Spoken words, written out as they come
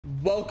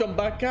Welcome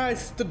back,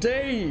 guys.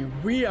 Today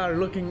we are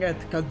looking at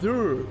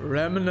Kadur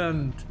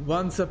Remnant.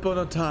 Once upon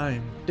a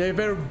time they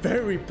were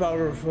very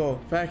powerful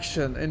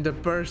faction in the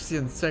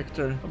Persian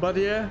sector, but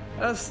yeah,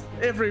 as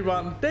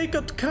everyone, they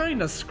got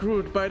kinda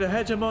screwed by the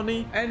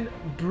hegemony and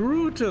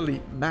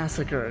brutally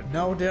massacred.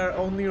 Now they are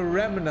only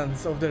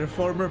remnants of their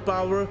former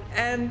power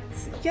and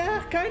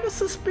yeah, kinda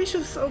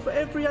suspicious of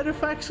every other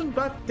faction,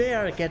 but they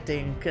are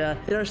getting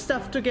their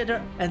stuff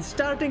together and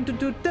starting to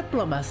do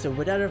diplomacy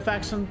with other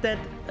factions that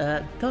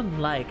don't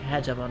like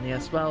hegemony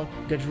as well.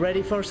 Get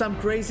ready for some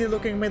crazy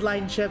looking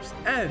midline ships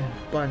and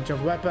bunch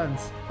of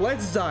weapons.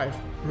 Let's dive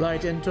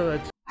right into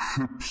it.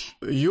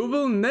 You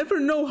will never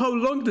know how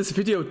long this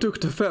video took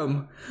to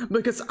film,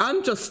 because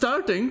I'm just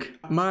starting.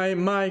 My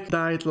mic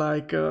died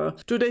like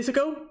 2 days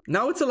ago.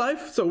 Now it's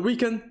alive, so we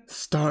can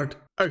start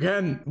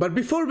again. But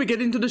before we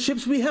get into the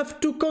ships, we have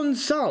to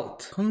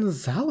consult.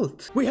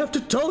 We have to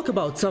talk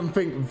about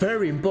something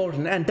very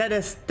important, and that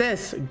is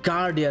this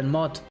Guardian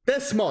mod.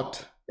 This mod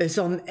is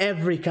on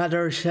every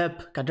Kadur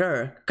ship.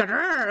 Kadur.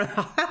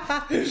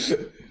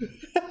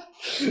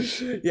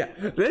 Yeah,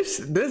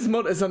 this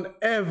mod is on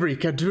every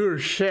Kadur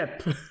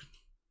ship.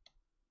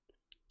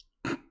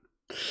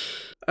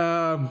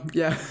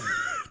 Yeah.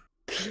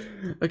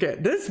 Okay,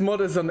 this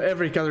mod is on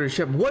every Kadur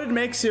ship. What it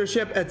makes your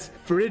ship, it's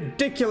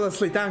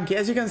ridiculously tanky.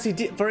 As you can see,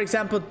 for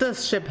example,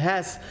 this ship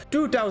has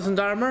 2000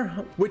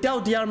 armor.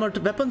 Without the armored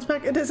weapons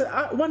pack, it is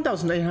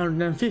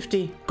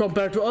 1850.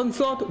 Compared to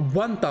Onslaught,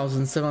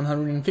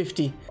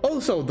 1750.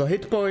 Also, the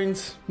hit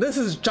points. This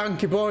is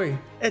chunky boy.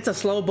 It's a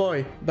slow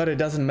boy, but it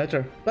doesn't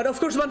matter. But of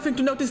course, one thing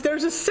to notice,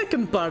 there's a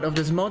second part of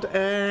this mod,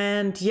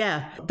 and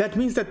yeah, that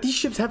means that these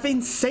ships have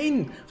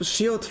insane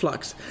shield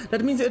flux.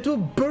 That means it will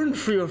burn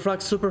through your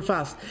flux super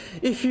fast.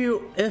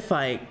 If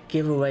I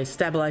give away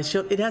stabilized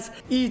shield, it has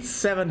eats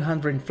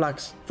 700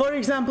 flux. For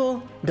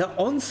example, the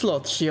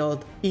Onslaught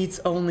shield eats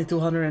only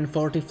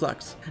 240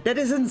 flux. That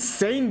is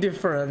insane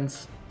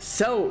difference.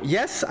 So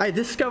yes, I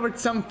discovered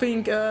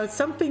something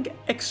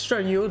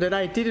extra new that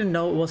I didn't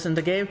know was in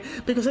the game,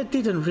 because I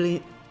didn't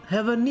really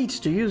have a need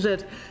to use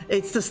it.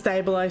 It's the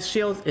stabilized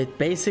shield. It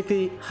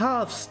basically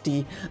halves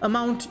the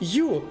amount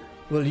you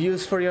will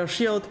use for your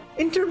shield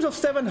in terms of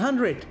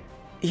 700.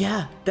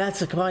 Yeah,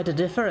 that's quite a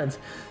difference.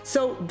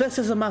 So this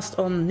is a must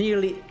on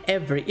nearly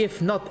every,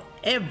 if not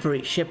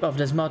every ship of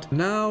this mod.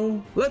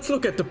 Now let's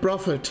look at the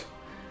profit.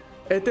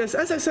 It is,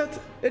 as I said,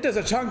 it is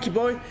a chunky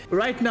boy.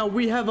 Right now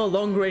we have a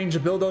long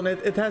range build on it.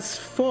 It has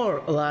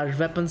 4 large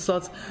weapon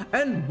slots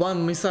and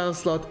 1 missile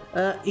slot.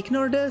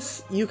 Ignore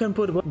this, you can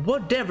put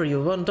whatever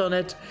you want on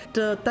it.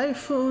 The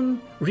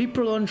Typhoon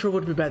Reaper launcher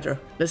would be better.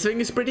 This thing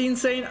is pretty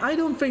insane. I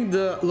don't think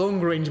the long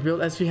range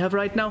build as we have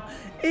right now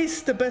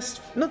is the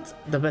best, not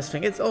the best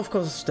thing. It's of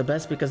course the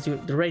best because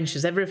the range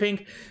is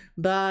everything.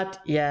 But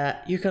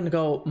yeah, you can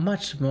go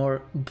much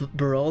more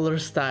brawler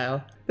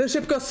style. The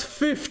ship costs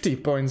 50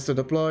 points to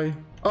deploy.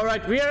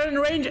 Alright, we are in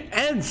range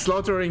and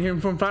slaughtering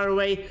him from far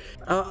away.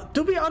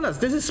 To be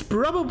honest, this is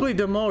probably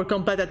the more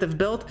competitive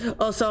build.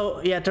 Also,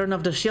 yeah, turn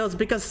off the shields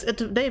because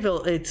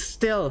it's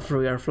still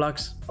through your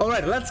flux.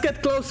 Alright, let's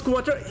get close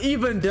quarter,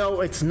 even though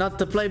it's not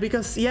the play,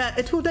 because yeah,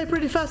 it will die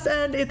pretty fast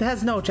and it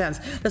has no chance.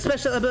 The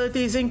special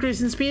ability is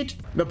increase in speed.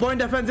 The point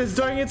defense is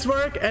doing its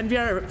work, and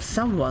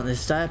someone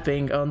is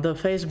typing on the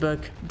Facebook.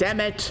 Damn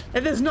it.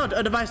 It is not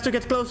advised to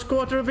get close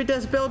quarter with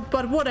this build,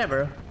 but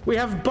whatever. We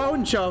have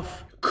bunch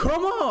of...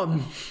 Come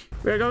on!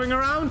 We're going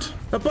around.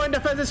 The point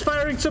defense is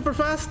firing super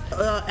fast,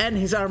 and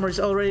his armor is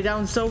already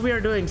down, so we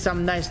are doing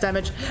some nice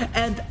damage.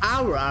 And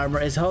our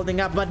armor is holding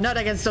up, but not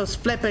against those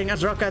flipping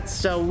rockets,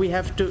 so we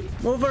have to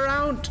move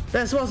around.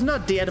 This was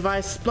not the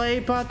advised play,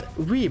 but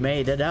we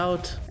made it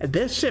out.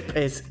 This ship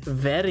is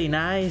very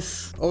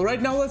nice.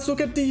 Alright, now let's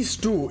look at these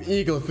two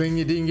eagle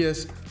thingy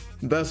dingies.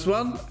 This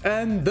one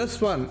and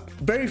this one.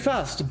 Very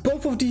fast.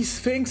 Both of these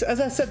things,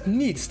 as I said,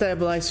 need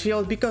stabilized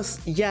shield because,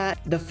 yeah,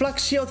 the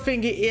flux shield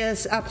thingy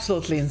is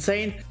absolutely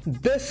insane.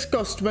 This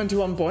costs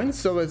 21 points,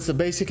 so it's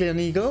basically an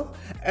eagle,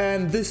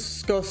 and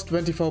this costs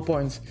 24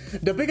 points.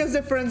 The biggest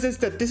difference is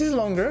that this is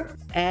longer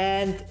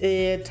and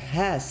it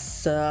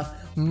has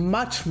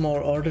much more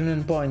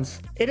ordnance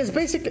points. It is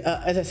basically,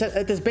 as I said,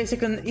 it is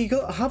basically an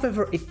eagle.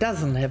 However, it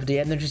doesn't have the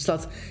energy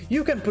slots.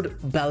 You can put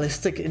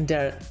ballistic in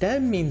there.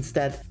 That means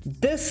that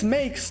this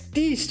makes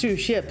these two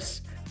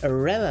ships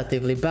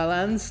relatively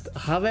balanced.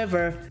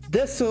 However,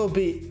 this will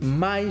be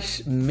my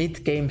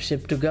mid-game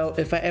ship to go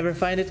if I ever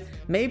find it.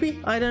 Maybe,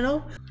 I don't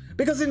know.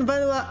 Because in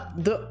vanilla,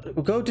 the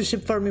go-to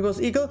ship for me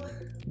was eagle.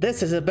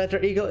 This is a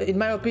better eagle in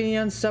my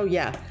opinion, so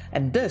yeah.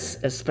 And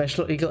this is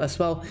special eagle as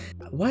well.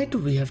 Why do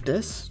we have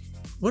this?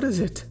 What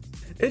is it?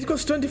 It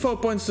costs 24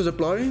 points to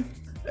deploy.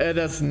 It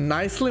is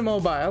nicely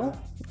mobile,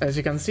 as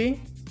you can see.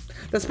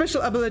 The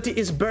special ability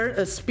is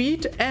burn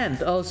speed,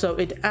 and also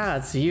it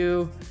adds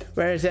you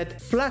Where is it?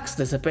 Flux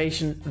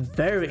dissipation.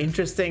 Very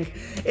interesting.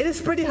 It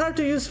is pretty hard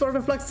to use for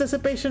the flux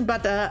dissipation,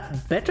 but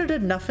better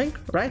than nothing,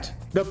 right?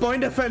 The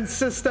point defense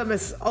system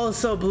is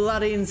also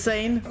bloody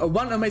insane.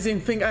 One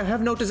amazing thing I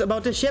have noticed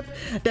about the ship,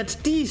 that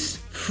these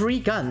 3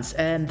 guns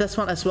and this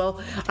one as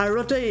well are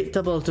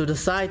rotatable to the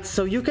side,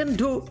 so you can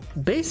do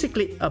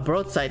basically a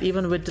broadside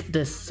even with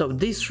this. So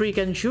these 3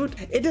 can shoot.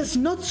 It is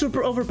not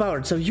super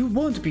overpowered, so you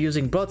won't be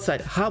using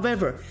broadside.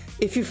 However,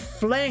 if you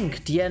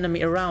flank the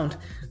enemy around,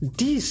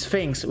 these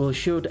things will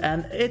shoot,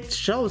 and it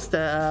shows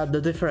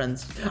the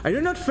difference. I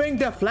do not think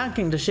that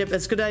flanking the ship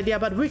is a good idea,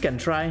 but we can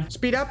try.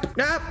 Speed up.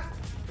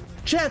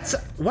 Jets,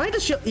 why the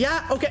shield?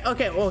 Yeah,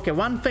 okay.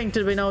 One thing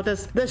to be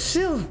noticed: the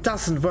shield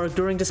doesn't work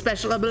during the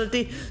special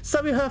ability,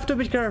 so you have to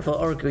be careful,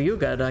 or you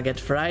gotta get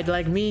fried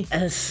like me.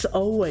 As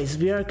always,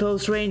 we are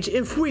close range.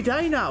 If we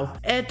die now,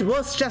 it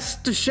was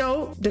just to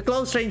show the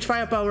close range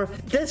firepower.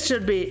 This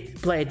should be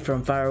played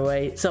from far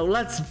away, so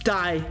let's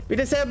die. We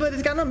disable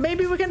this gun.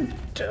 Maybe we can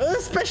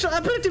special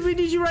ability. We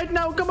need you right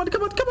now. Come on.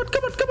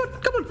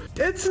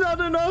 It's not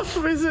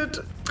enough, is it?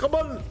 Come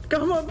on.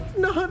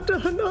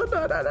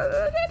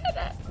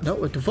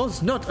 No, it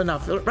was not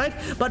enough, right?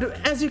 But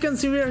as you can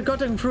see, we are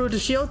cutting through the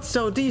shield,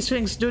 so these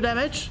things do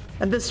damage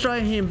and destroy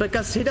him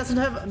because he doesn't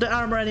have the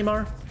armor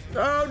anymore.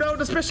 Oh no,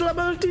 the special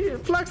ability,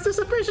 flux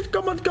dissipation.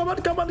 Come on,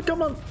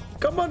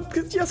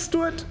 just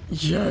do it.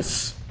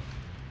 Yes.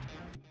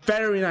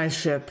 Very nice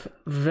ship.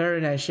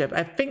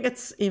 I think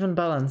it's even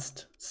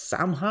balanced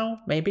somehow,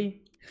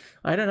 maybe.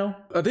 I don't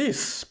know.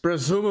 This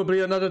presumably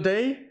another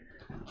day.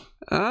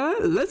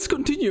 Let's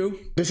continue.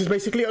 This is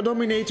basically a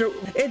Dominator.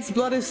 It's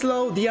bloody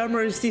slow, the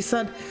armor is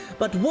decent,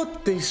 but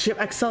what this ship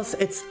excels,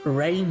 it's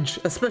range,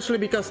 especially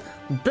because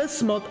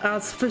this mod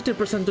adds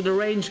 50% to the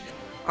range,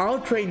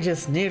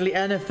 outranges nearly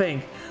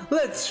anything.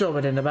 Let's show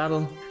it in the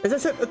battle. As I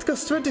said, it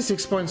costs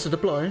 26 points to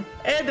deploy.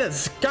 It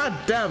is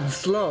goddamn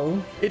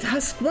slow. It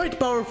has quite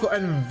powerful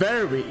and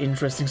very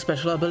interesting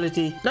special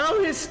ability. Now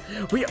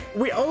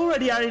we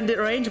already are in the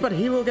range, but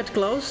he will get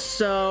close.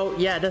 So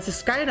yeah, this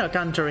is kinda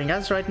countering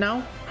us right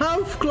now.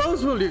 How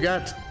close will you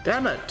get?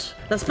 Damn it.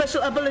 The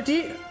special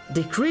ability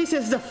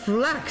decreases the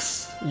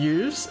flux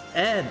use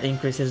and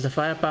increases the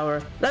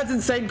firepower. That's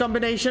insane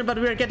combination, but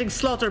we're getting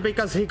slaughtered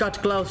because he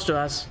got close to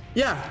us.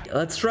 Yeah,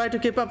 let's try to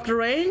keep up the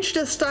range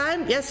this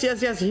time. Yes,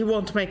 he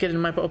won't make it in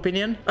my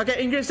opinion.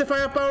 Okay, increase the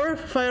firepower,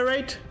 fire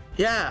rate.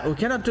 Yeah, we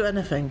cannot do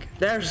anything.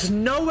 There's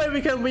no way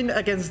we can win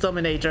against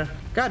Dominator.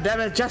 God damn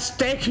it, just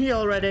take me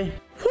already.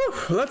 Whew,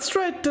 let's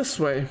try it this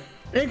way.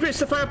 Increase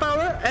the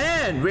firepower,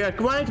 and we are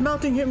quite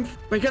melting him.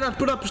 We cannot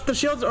put up the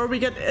shields or we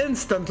get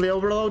instantly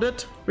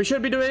overloaded. We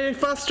should be doing it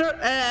faster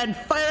and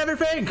fire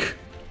everything.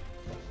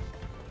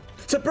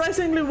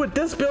 Surprisingly, with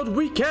this build,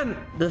 we can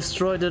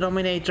destroy the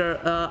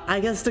Dominator. I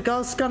guess the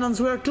gauss cannons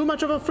were too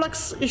much of a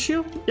flux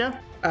issue. Yeah.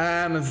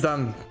 And it's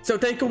done. So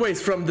takeaways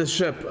from this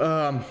ship.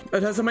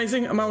 It has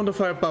amazing amount of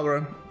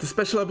firepower. The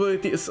special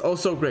ability is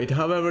also great.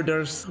 However,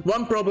 there's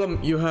one problem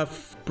you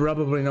have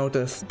probably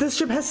noticed. This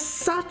ship has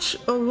such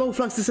a low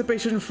flux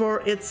dissipation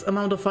for its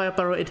amount of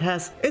firepower it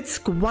has. It's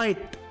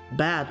quite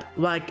bad.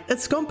 Like,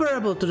 it's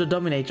comparable to the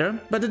Dominator,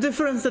 but the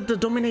difference that the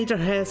Dominator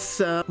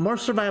has more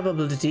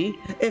survivability.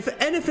 If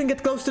anything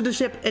gets close to the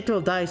ship, it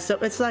will die. So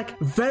it's like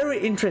very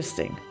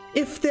interesting.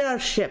 If there are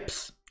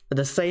ships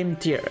the same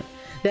tier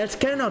that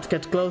cannot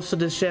get close to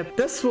the ship,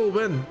 this will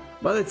win.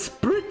 But it's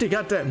pretty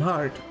goddamn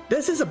hard.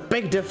 This is a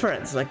big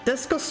difference. Like,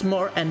 this costs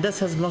more and this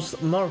has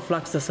more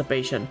flux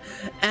dissipation.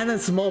 And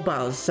it's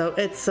mobile, so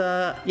it's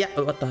yeah,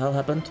 what the hell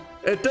happened?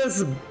 It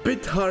is a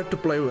bit hard to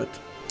play with.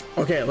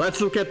 Okay,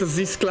 let's look at the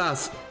Z's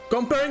class.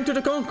 Comparing to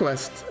the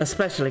Conquest,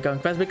 especially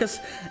Conquest, because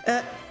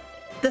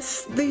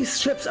these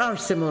ships are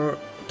similar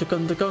to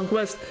the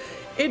Conquest.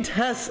 It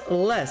has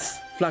less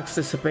flux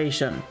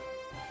dissipation.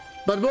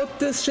 But what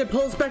this ship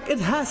holds back, it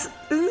has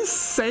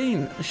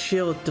insane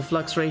shield to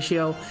flux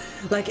ratio.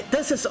 Like,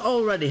 this is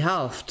already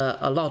halved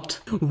a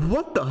lot.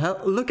 What the hell?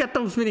 Look at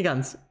those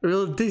miniguns.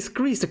 Will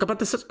decrease the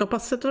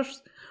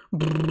capacitors?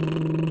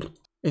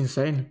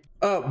 Insane.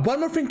 One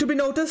more thing to be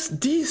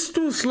noticed, these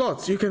 2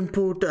 slots, you can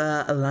put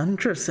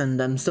launchers in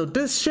them, so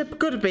this ship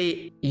could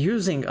be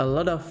using a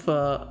lot of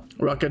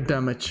rocket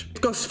damage.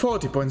 It costs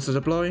 40 points to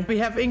deploy. We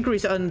have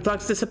increase in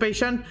flux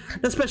dissipation,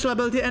 the special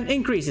ability, and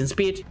increase in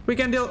speed. We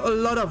can deal a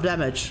lot of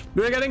damage.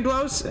 We're getting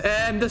close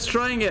and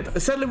destroying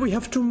it. Sadly, we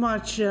have too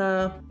much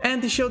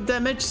anti-shield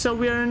damage, so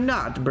we are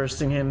not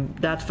bursting him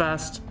that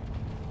fast.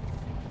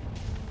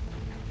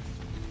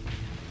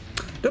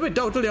 To be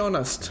totally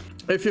honest,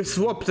 if you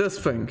swap this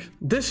thing,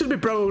 this should be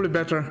probably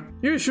better.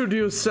 You should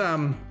use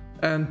some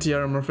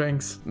anti-armor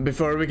things.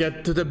 Before we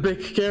get to the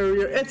big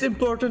carrier, it's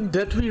important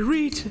that we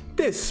read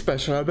this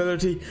special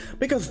ability,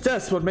 because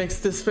that's what makes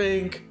this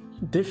thing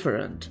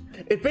different.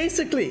 It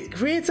basically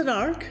creates an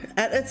arc,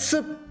 and it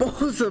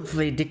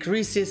supposedly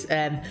decreases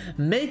and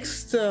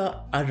makes the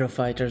other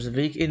fighters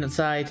weak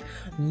inside,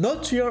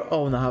 not your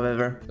own,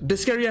 however.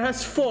 This carrier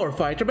has 4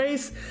 fighter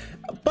bays,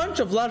 a bunch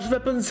of large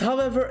weapons,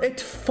 however, it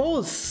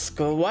falls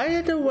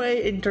quite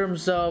away in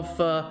terms of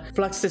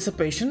flux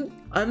dissipation.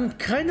 I'm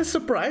kinda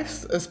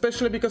surprised,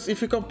 especially because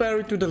if you compare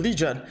it to the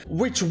Legion,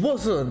 which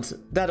wasn't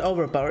that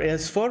overpowered. It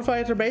has 4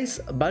 fighter base,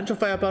 a bunch of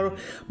firepower,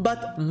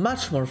 but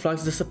much more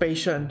flux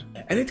dissipation.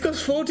 And it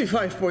costs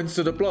 45 points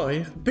to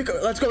deploy.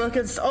 Let's go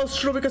against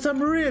Austro because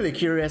I'm really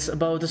curious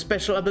about the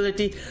special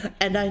ability,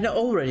 and I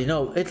already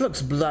know, it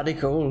looks bloody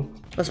cool.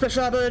 A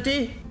special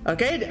ability,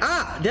 okay,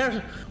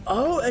 there,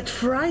 oh, it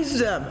fries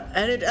them,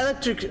 and it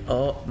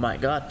oh my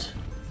god.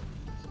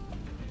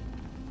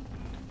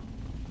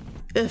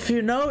 If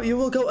you know, you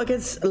will go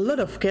against a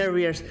lot of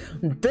carriers.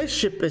 This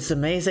ship is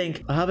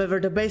amazing. However,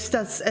 the base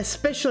stats,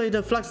 especially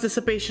the flux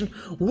dissipation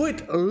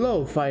with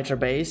low fighter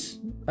base,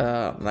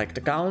 like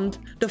the Count,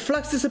 the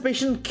flux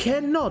dissipation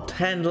cannot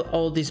handle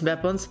all these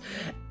weapons.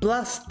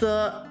 Plus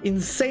the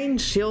insane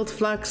shield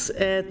flux,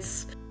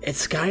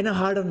 it's kinda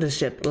hard on the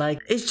ship.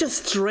 Like, it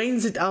just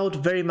strains it out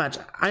very much.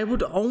 I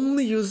would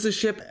only use the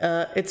ship,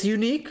 it's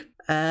unique,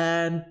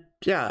 and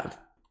yeah.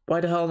 Why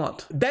the hell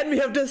not? Then we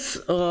have this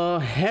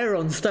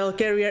Heron style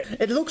carrier.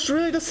 It looks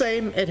really the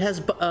same. It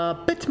has a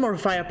bit more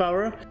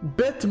firepower,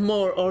 bit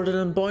more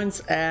ordnance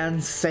points,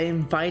 and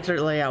same fighter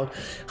layout.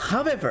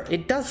 However,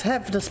 it does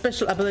have the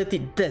special ability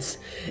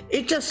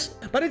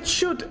but it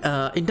should,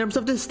 in terms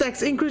of the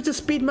stacks, increase the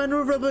speed,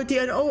 maneuverability,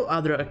 and all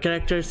other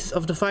characteristics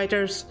of the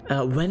fighters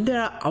when they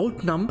are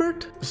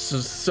outnumbered.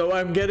 So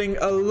I'm getting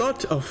a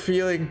lot of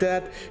feeling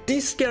that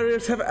these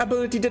carriers have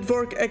ability that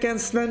work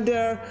against when they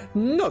are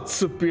not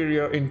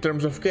superior in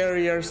terms of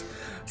carriers,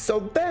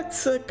 so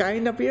that's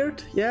kind of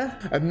weird, yeah.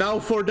 And now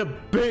for the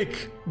big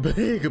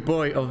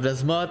boy of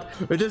this mod,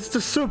 it is the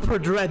Super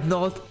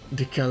Dreadnought,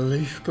 the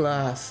Caliph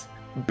class.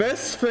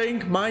 This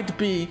thing might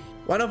be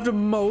one of the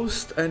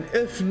most, and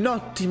if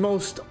not the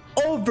most,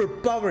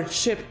 overpowered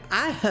ship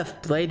I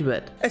have played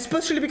with,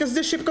 especially because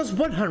this ship costs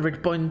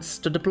 100 points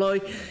to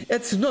deploy.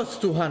 It's not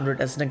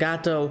 200 as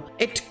Nagato.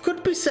 It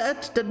could be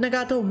said that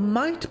Nagato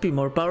might be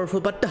more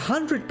powerful, but the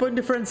 100-point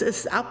difference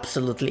is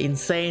absolutely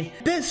insane.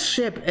 This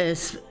ship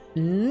is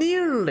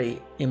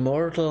nearly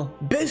immortal.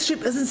 This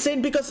ship is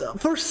insane because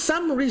for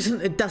some reason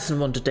it doesn't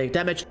want to take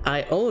damage.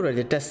 I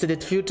already tested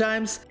it a few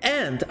times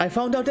and I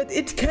found out that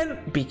it can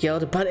be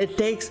killed, but it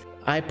takes,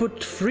 I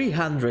put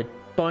 300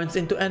 points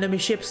into enemy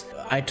ships.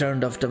 I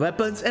turned off the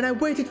weapons and I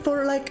waited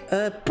for like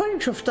a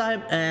bunch of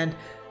time and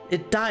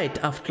it died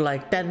after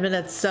like 10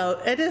 minutes, so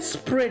it is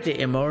pretty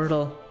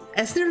immortal.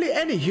 As nearly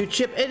any huge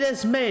ship, it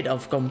is made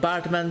of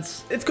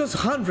compartments. It costs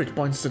 100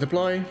 points to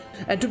deploy.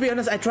 And to be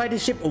honest, I tried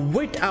this ship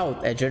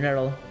without a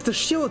general. The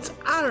shields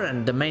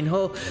aren't the main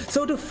hull,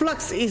 so the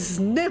flux is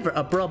never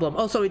a problem.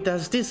 Also, it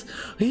has this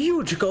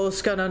huge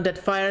ghost cannon that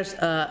fires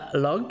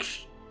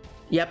logs.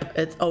 Yep,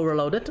 it's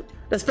overloaded.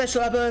 The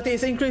special ability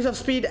is increase of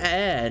speed,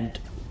 and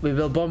we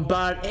will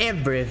bombard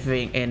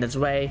everything in its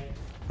way.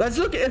 Let's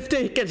look if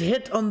they get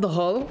hit on the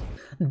hull.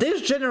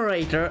 This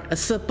generator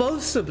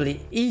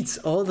supposedly eats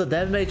all the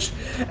damage,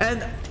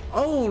 and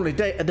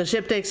the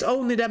ship takes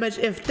only damage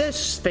if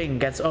this thing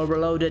gets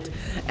overloaded,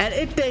 and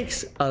it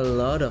takes a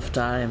lot of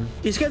time.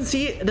 You can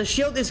see the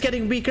shield is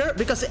getting weaker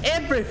because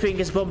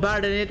everything is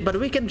bombarding it, but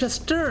we can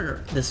just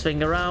turn this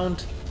thing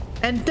around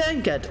and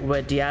tank it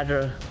with the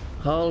other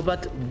hull.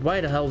 But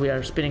why the hell we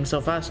are spinning so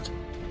fast?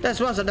 This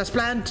wasn't as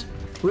planned.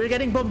 We're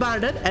getting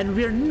bombarded and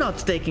we're not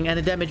taking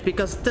any damage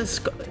because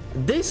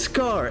this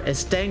core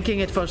is tanking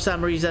it for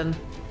some reason.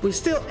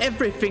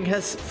 Everything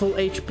has full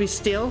HP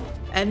still,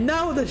 and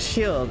now the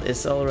shield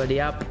is already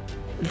up.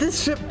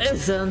 This ship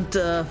isn't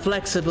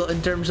flexible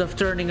in terms of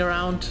turning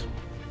around.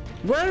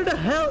 Where the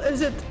hell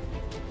is it?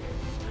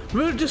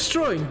 We're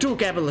destroying 2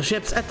 capital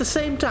ships at the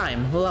same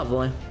time.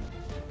 Lovely.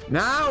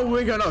 Now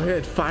we're gonna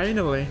hit,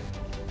 finally.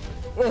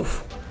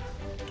 Oof.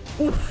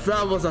 Oof,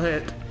 that was a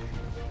hit.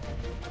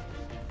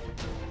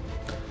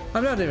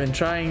 I'm not even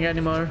trying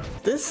anymore.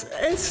 This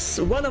is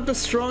one of the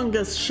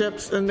strongest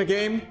ships in the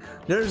game.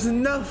 There's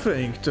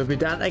nothing to be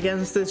done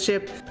against this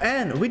ship.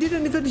 And we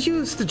didn't even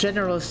use the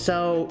general,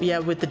 so yeah,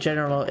 with the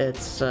general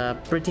it's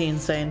pretty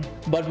insane.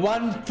 But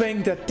one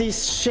thing that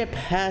this ship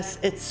has,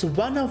 it's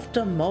one of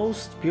the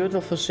most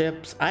beautiful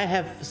ships I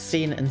have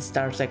seen in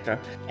StarSector.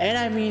 And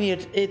I mean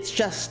it, it's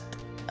just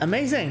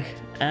amazing.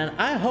 And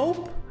I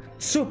hope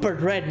Super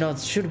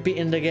Dreadnoughts should be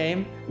in the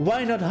game.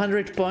 Why not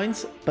 100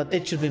 points? But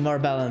it should be more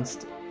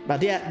balanced.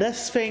 But yeah,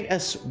 this thing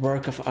is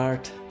work of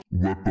art.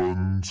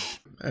 Weapons.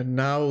 And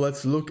now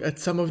let's look at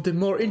some of the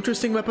more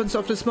interesting weapons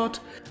of this mod.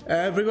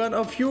 Every one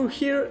of you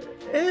here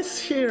is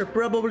here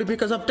probably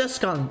because of this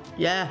gun.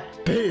 Yeah,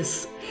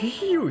 this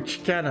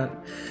huge cannon.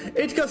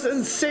 It costs an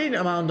insane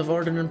amount of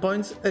ordnance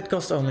points. It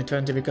costs only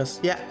 20 because,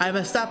 yeah, I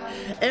messed up.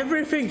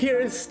 Everything here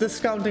is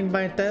discounting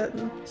by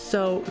 10,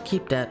 so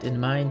keep that in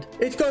mind.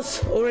 It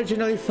costs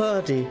originally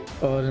 30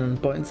 ordnance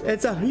points.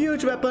 It's a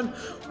huge weapon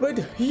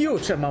with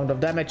huge amount of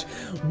damage.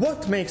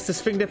 What makes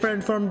this thing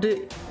different from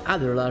the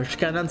other large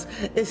cannons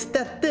is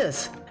that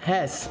this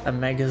has a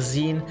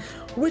magazine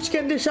which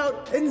can dish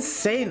out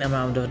insane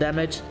amount of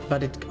damage,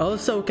 but it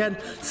also can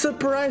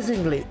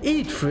surprisingly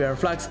eat through your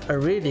flags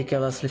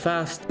ridiculously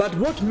fast. But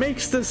what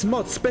makes this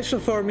mod special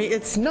for me,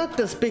 it's not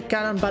this big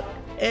cannon, but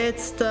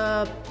it's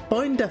the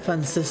point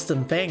defense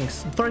system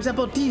things. For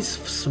example, these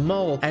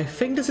small, I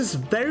think this is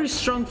very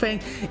strong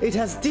thing. It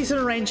has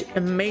decent range,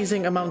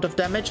 amazing amount of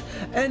damage,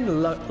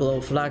 and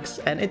low flux,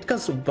 and it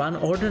costs 1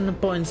 ordnance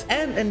points.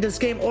 And in this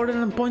game,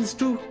 ordnance points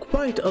do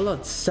quite a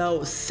lot.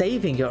 So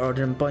saving your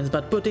ordnance points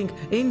but putting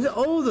in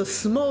all the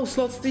small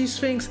slots these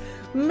things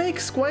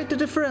makes quite a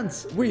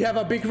difference. We have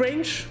a big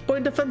range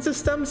point defense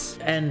systems,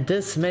 and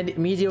this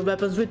medium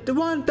weapons with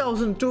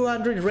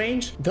 1200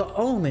 range. The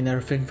only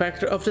nerfing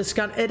factor of this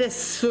gun, it is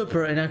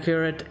super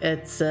inaccurate.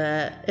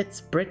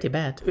 It's pretty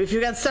bad. If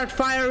you can start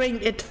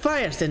firing, it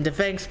fires into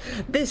things.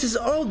 This is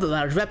all the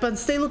large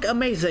weapons, they look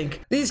amazing.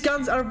 These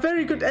guns are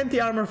very good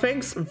anti-armor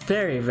things,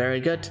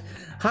 very good.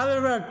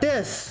 However,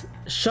 this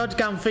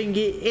shotgun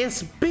thingy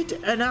is a bit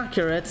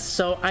inaccurate,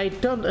 so I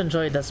don't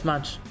enjoy it as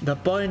much. The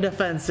point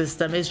defense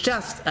system is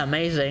just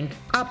amazing,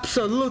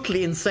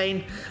 absolutely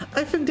insane.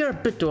 I think they're a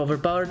bit too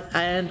overpowered,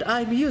 and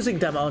I'm using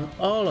them on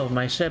all of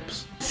my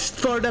ships.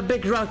 For the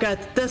big rocket,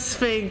 this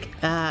thing,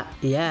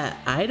 yeah,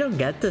 I don't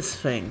get this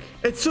thing.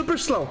 It's super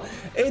slow.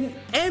 In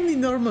any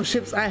normal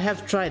ships I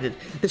have tried it,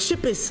 the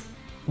ship is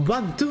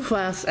too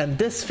fast and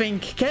this thing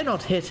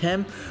cannot hit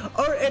him,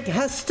 or it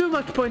has too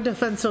much point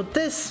defense, so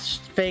this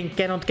thing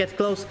cannot get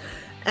close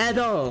at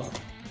all.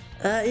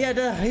 Yeah,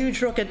 the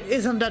huge rocket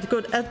isn't that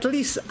good. At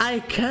least I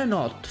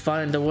cannot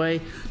find a way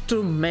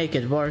to make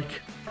it work.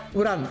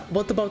 Uran,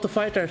 what about the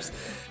fighters?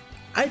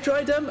 I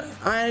tried them,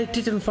 I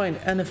didn't find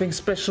anything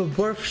special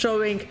worth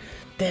showing.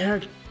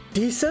 They're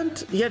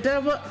decent, yeah,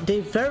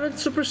 they weren't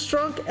super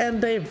strong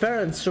and they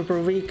weren't super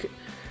weak,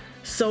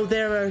 so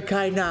they were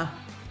kinda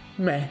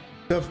meh.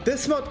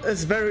 This mod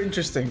is very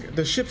interesting.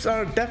 The ships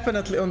are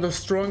definitely on the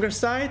stronger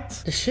side.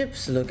 The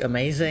ships look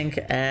amazing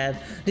and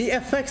the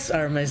effects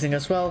are amazing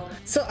as well.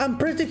 So I'm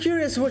pretty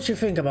curious what you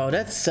think about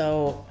it.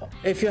 So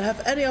if you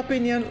have any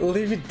opinion,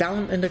 leave it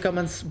down in the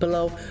comments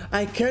below.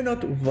 I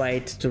cannot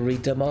wait to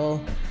read them all.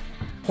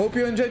 Hope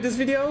you enjoyed this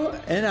video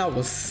and I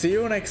will see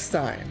you next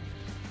time.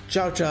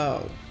 Ciao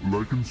ciao.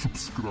 Like and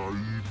subscribe.